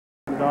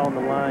it all on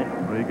the line.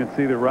 Well, you can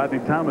see that Rodney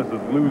Thomas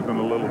is losing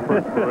a little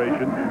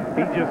perspiration.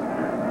 He just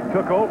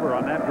took over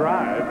on that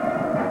drive. He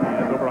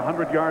has over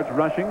 100 yards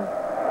rushing.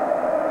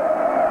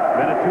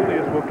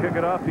 Venetoulias will kick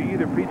it off to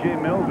either P.J.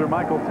 Mills or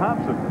Michael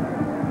Thompson.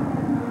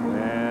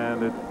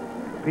 And it's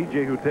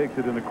P.J. who takes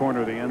it in the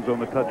corner of the end zone.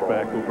 The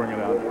touchback will bring it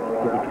out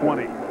to the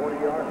 20.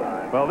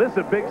 Well, this is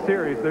a big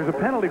series. There's a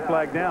penalty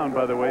flag down,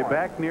 by the way,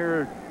 back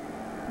near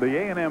the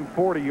A&M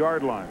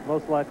 40-yard line.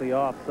 Most likely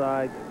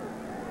offside.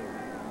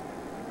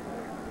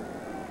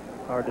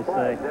 Hard to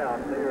say.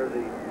 Down near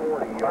the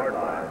 40-yard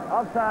line.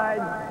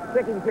 Offside,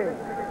 kicking kick.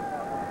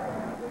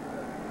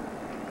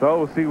 So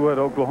we'll see what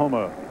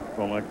Oklahoma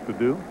elects to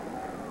do.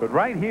 But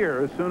right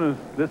here, as soon as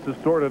this is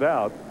sorted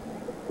out,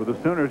 with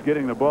the Sooners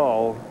getting the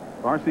ball,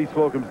 R.C.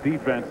 Slocum's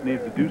defense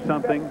needs to do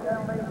something.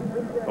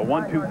 A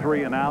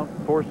 1-2-3 and out,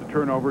 force a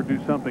turnover, do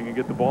something, and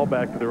get the ball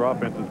back to their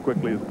offense as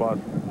quickly as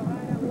possible.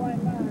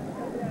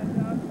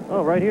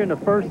 Oh, right here in the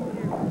first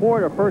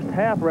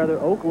half,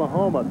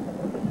 Oklahoma,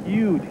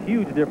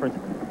 huge difference.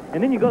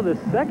 And then you go to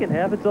the second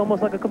half, it's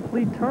almost like a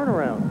complete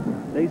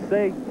turnaround. They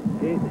say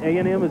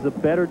A&M is a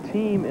better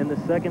team in the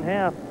second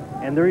half,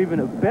 and they're even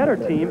a better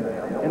team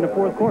in the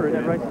fourth quarter. Is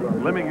that right,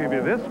 Steve? Let me give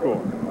you this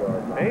score.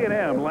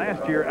 A&M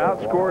last year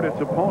outscored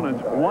its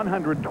opponents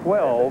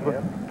 112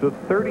 to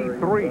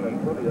 33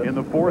 in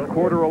the fourth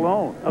quarter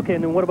alone. Okay,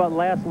 and then what about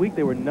last week?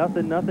 They were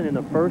nothing in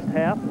the first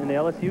half in the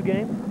LSU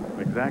game?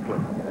 Exactly.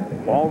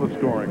 All the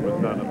scoring was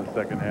done in the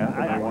second half,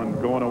 and they won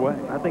going away.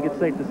 I think it's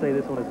safe to say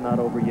this one is not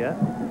over yet.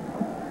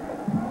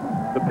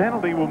 The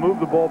penalty will move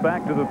the ball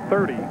back to the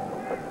 30.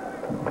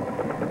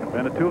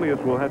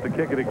 Venetoulias will have to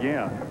kick it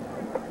again.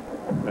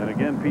 And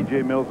again,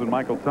 P.J. Mills and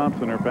Michael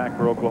Thompson are back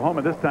for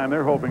Oklahoma. This time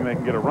they're hoping they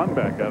can get a run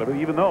back out of it,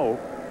 even though,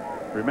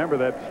 remember,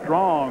 that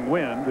strong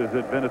wind is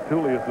at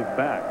Venetoulias'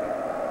 back.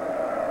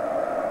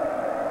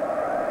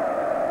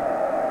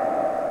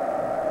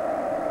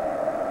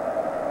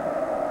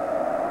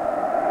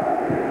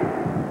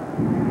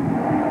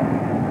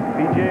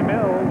 P.J.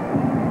 Mills,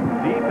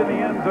 deep in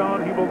the end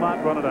zone. He will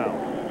not run it out.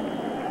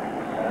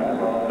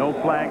 No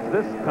flags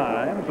this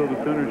time, so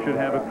the Sooners should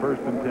have it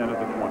first and 10 at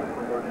the 20.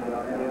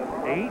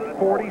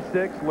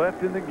 8:46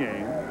 left in the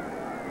game.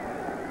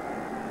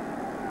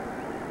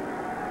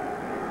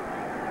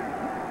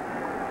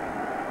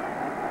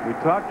 We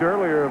talked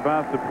earlier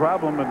about the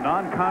problem in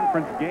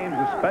non-conference games,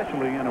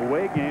 especially in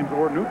away games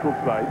or neutral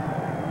sites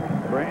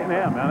for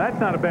A&M. Now, that's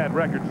not a bad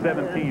record,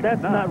 17.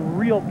 That's not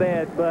real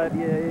bad, but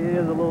yeah, it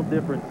is a little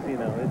difference, you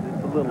know.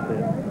 It's a little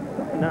bit.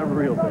 Not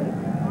real bad.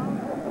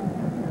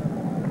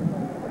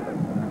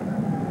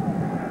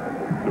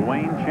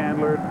 Dwayne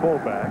Chandler at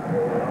fullback,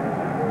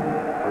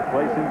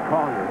 replacing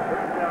Collier.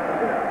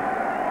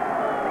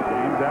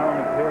 James Allen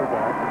at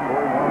tailback.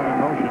 Corey Warren in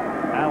motion.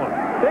 Allen,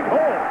 big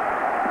hole.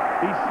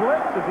 He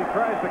slips as he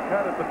tries to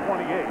cut at the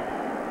 28.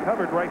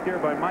 Covered right there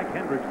by Mike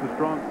Hendricks, the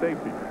strong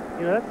safety.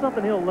 You know, that's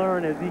something he'll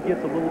learn as he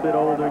gets a little bit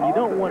older, and you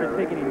don't want to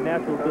take any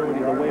natural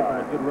abilities away from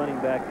a good running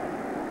back.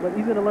 But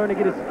he's going to learn to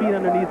get his feet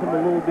underneath him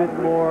a little bit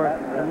more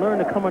and learn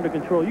to come under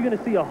control. You're going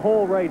to see a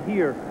hole right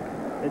here.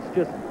 It's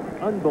just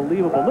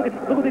unbelievable. Look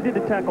what they did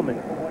to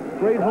Tackleman.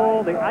 Great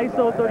hole. They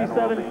ISO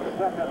 37.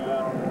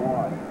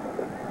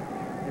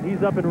 And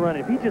he's up and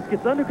running. If he just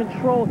gets under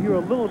control here a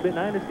little bit, and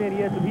I understand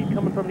he had some heat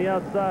coming from the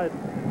outside.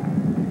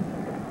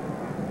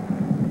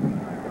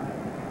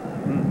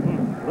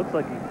 Looks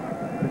like he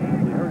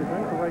easily hurt his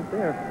ankle right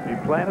there. He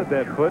planted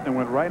that foot and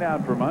went right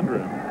out from under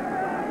him.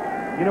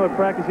 You know, at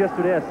practice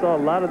yesterday, I saw a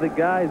lot of the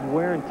guys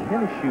wearing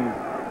tennis shoes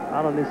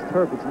out on this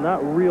turf. It's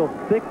not real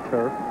thick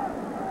turf.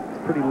 It's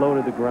pretty low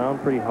to the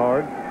ground, pretty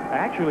hard.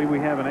 Actually, we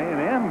have an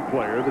A&M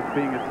player that's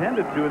being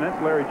attended to, and that's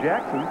Larry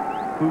Jackson,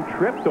 who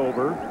tripped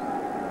over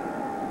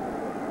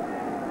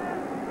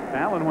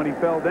Allen when he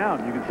fell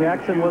down. You can see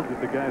Jackson the shoes was that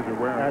the guys are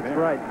wearing. That's there.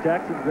 right.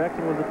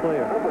 Jackson was a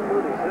player.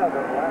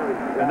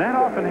 And that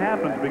often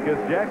happens because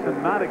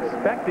Jackson, not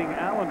expecting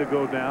Allen to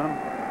go down,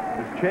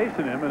 is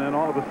chasing him, and then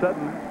all of a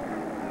sudden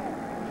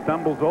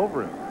stumbles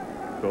over him.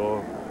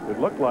 So it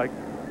looked like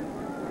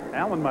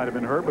Allen might have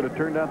been hurt, but it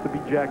turned out to be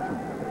Jackson.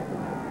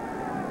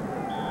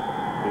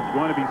 It's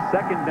going to be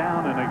second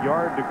down and a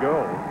yard to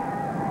go.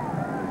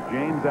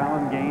 James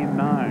Allen gained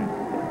 9.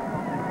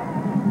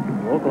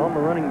 Oklahoma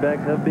running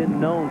backs have been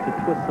known to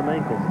twist some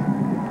ankles.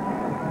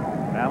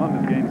 Allen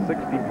has gained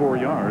 64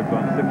 yards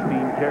on 16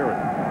 carries.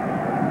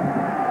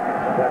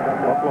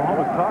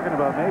 Oklahoma's talking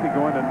about maybe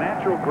going to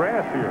natural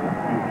grass here.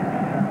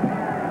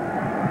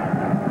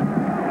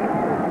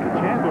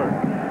 Chandler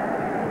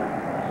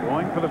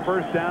going for the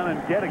first down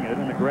and getting it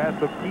in the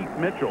grasp of Keith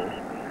Mitchell,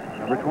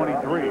 number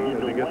 23,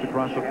 as he gets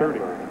across the 30.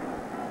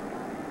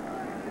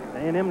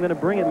 A&M going to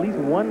bring at least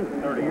one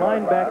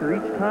linebacker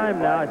each time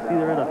now. I see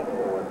they're in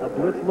a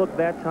blitz look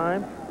that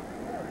time.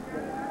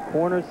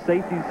 Corners,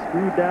 safeties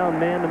screwed down,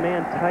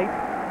 man-to-man tight.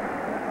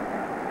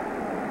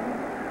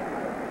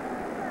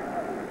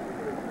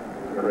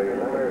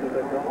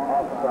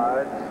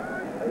 Offsides,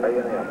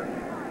 A&M.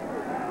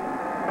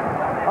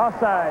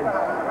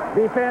 Offsides.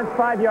 Defense,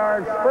 5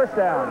 yards, first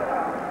down.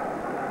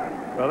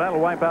 Well,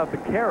 that'll wipe out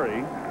the carry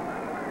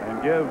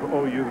and give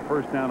OU the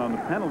first down on the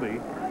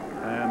penalty.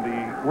 And the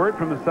word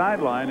from the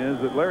sideline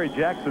is that Larry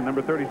Jackson,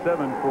 number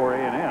 37 for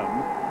A&M,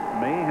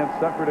 may have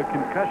suffered a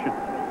concussion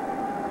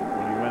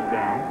when he went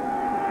down.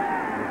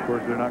 And of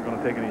course, they're not going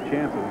to take any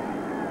chances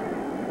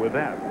with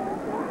that.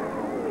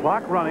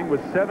 Clock running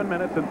with 7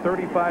 minutes and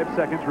 35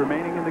 seconds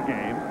remaining in the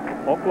game.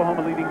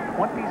 Oklahoma leading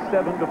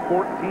 27-14.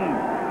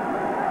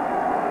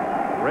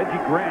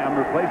 Reggie Graham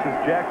replaces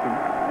Jackson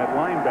at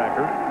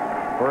linebacker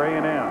for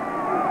A&M.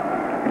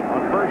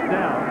 On first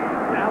down,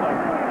 Allen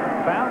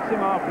bouncing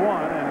off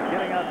one and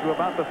getting out to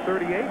about the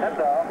 38.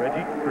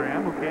 Reggie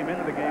Graham, who came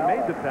into the game,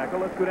 made the tackle.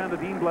 Let's go down to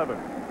Dean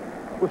Blevins.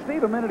 Well,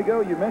 Steve, a minute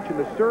ago you mentioned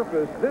the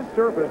surface. This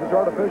surface, this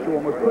artificial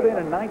one, was put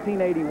in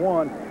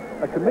 1981.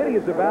 A committee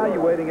is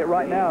evaluating it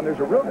right now, and there's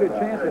a real good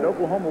chance that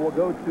Oklahoma will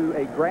go to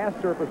a grass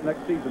surface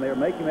next season. They are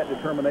making that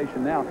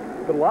determination now.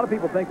 But a lot of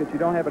people think that you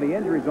don't have any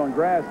injuries on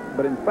grass.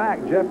 But in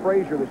fact, Jeff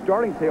Frazier, the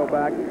starting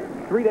tailback,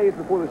 3 days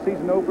before the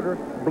season opener,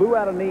 blew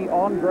out a knee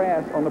on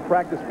grass on the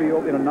practice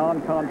field in a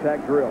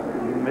non-contact drill.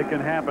 It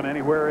can happen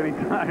anywhere,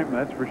 anytime,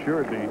 that's for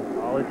sure, Dean.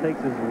 All it takes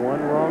is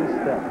one wrong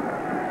step.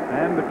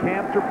 And the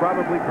camps are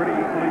probably pretty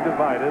equally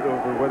divided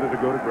over whether to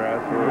go to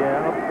grass or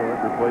of course,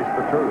 replace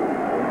the turf.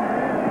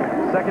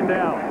 Second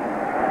down.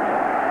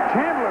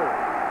 Chandler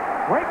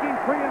breaking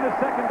free in the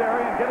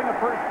secondary and getting a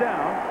first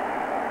down,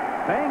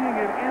 banging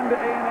it into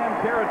A&M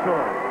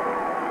territory.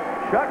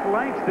 Chuck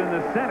Langston,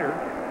 the center,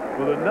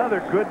 with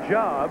another good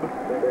job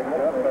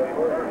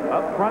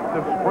up front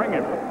to spring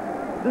it.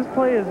 this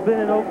play has been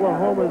in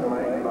Oklahoma's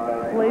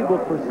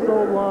playbook for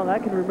so long. I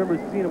can remember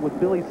seeing it with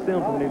Billy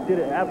Sims when they did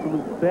it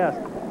absolute best.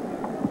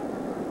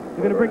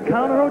 They're going to bring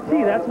counter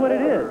OT. That's what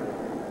it is.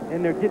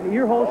 And they're getting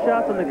ear-hole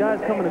shots on the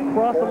guys coming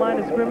across the line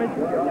of scrimmage,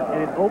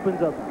 and it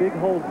opens up big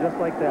holes just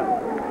like that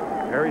one.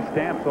 Harry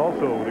Stamps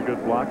also with a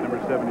good block, number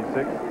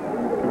 76,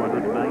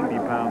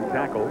 290-pound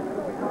tackle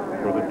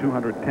for the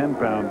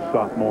 210-pound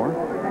sophomore,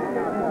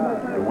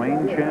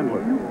 Dwayne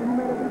Chandler.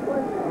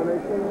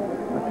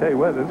 I tell you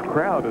what, this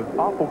crowd is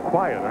awful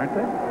quiet, aren't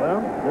they?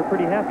 Well, they're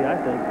pretty happy, I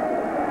think.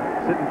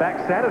 Sitting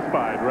back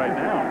satisfied right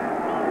now.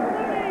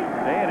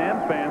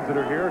 A&M fans that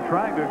are here are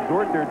trying to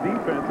exhort their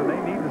defense, and they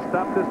need to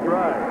stop this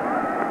drive.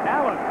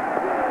 Allen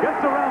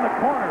gets around the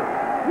corner.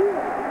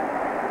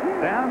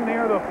 Down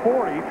near the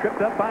 40,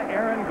 tripped up by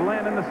Aaron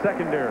Glenn in the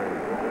secondary.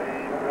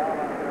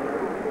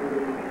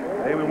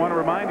 Hey, we want to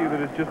remind you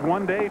that it's just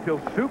one day till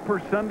Super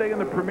Sunday and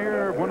the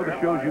premiere of one of the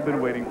shows you've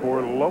been waiting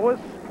for, Lois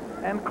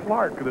and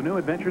Clark, The New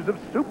Adventures of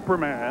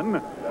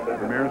Superman.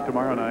 Premieres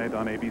tomorrow night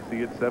on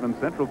ABC at 7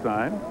 Central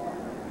Time.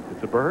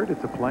 It's a bird?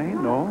 It's a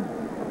plane? No.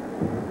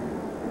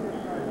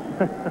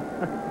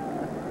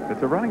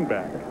 It's a running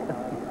back.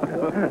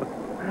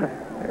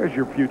 There's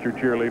your future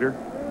cheerleader.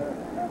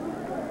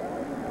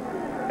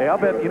 Hey, I'll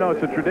bet, you know,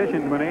 it's a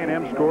tradition when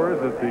A&M scores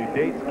that the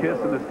dates kiss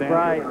in the stands.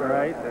 Right,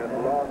 right.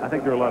 I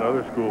think there are a lot of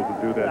other schools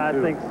that do that, too.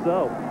 I think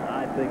so.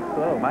 I think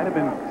so. Might have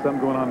been some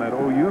going on that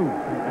OU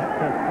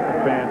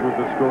fans with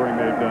the scoring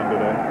they've done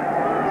today.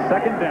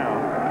 Second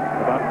down,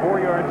 about 4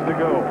 yards to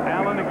go.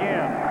 Allen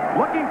again,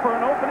 looking for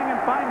an opening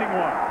and finding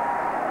one.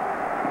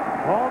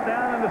 Hauled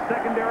down in the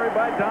secondary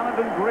by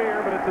Donovan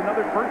Greer, but it's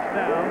another first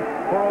down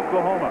for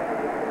Oklahoma.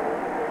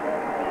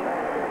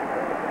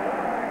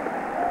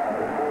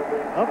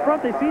 Up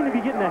front, they seem to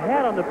be getting a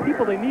hat on the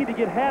people they need to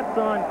get hats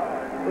on.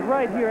 But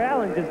right here,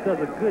 Allen just does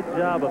a good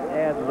job of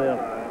ad-lib.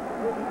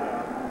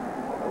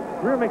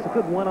 Greer makes a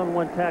good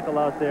one-on-one tackle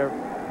out there.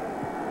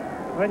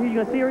 Right here,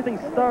 you're going to see everything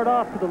start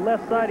off to the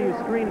left side of your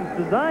screen. It's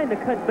designed to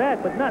cut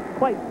back, but not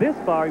quite this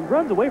far. He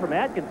runs away from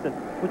Atkinson,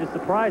 which is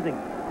surprising.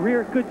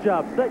 Greer, good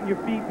job. Setting your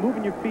feet,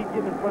 moving your feet,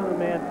 getting in front of the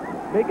man,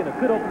 making a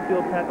good open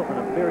field tackle, and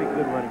a very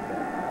good running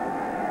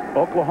back.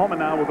 Oklahoma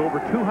now with over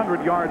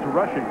 200 yards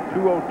rushing,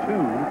 202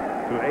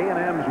 to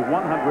A&M's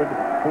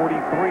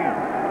 143.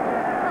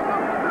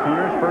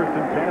 Sooners first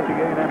and 10 at the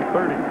A&M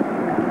 30.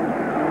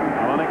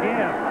 On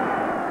again.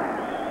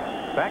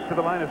 Back to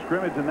the line of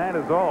scrimmage, and that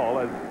is all,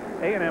 as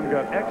A&M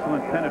got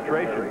excellent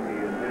penetration.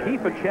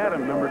 Keith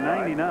Chatham, number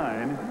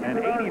 99, and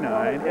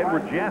 89,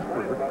 Edward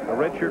Jasper, a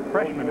redshirt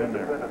freshman in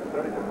there.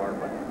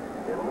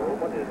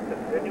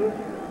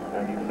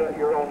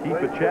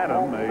 Keith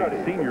Chatham,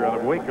 a senior out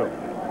of Waco.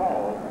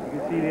 You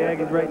can see the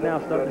Aggies right now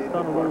starting to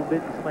stun a little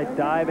bit. Somebody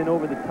diving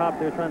over the top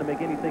there, trying to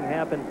make anything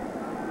happen.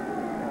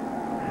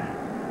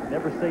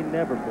 Never say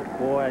never, but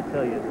boy, I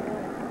tell you,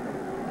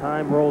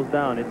 time rolls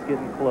down. It's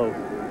getting close.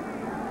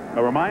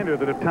 A reminder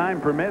that if time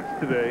permits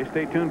today,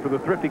 stay tuned for the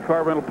Thrifty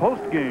Car Rental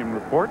post-game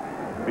report,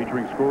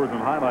 featuring scores and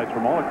highlights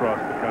from all across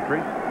the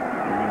country,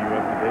 bringing you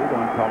up to date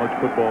on college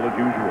football as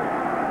usual.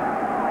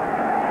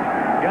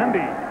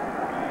 Gundy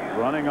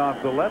running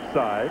off the left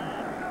side,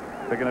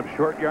 picking up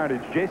short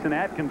yardage. Jason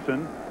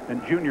Atkinson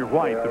and Junior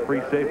White, the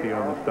free safety,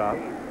 on the stop.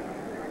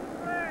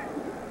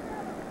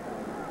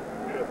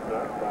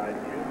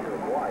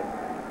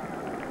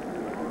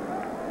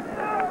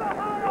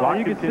 Clock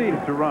you can continues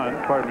see to run,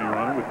 pardon me,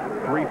 Ron, with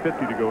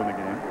 3:50 to go in the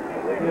game.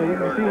 You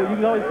know, you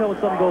can always tell when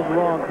something goes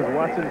wrong because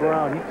Watson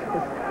Brown,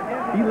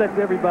 he He lets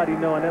everybody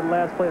know on that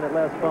last play, that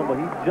last fumble,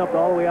 he jumped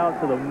all the way out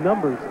to the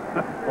numbers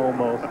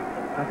almost.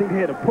 I think they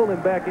had to pull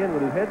him back in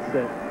with his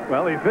headset.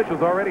 Well, the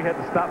officials already had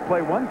to stop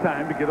play one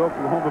time to get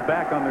Oklahoma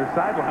back on their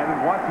sideline,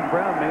 and Watson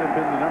Brown may have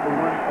been the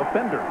 #1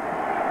 offender.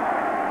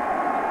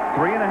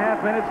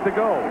 3.5 minutes to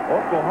go.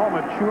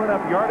 Oklahoma chewing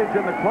up yardage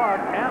in the clock.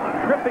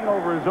 Allen tripping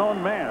over his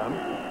own man.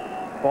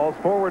 Falls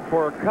forward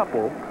for a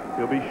couple.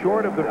 He'll be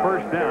short of the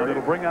first down.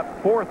 It'll bring up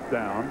 4th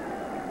down.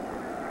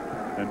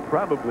 And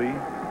probably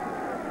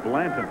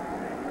Blanton.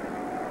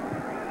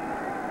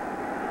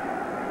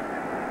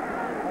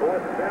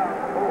 4th down,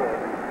 4.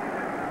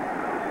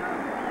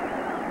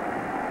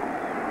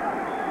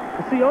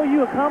 See,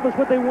 OU accomplished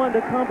what they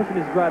wanted to accomplish in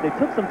this drive. They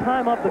took some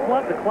time off the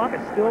clock. The clock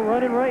is still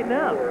running right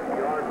now.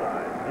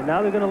 And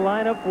now they're going to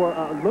line up for,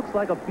 looks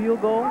like a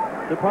field goal.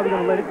 They're probably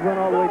going to let it run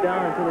all the way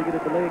down until they get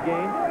a delay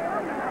game.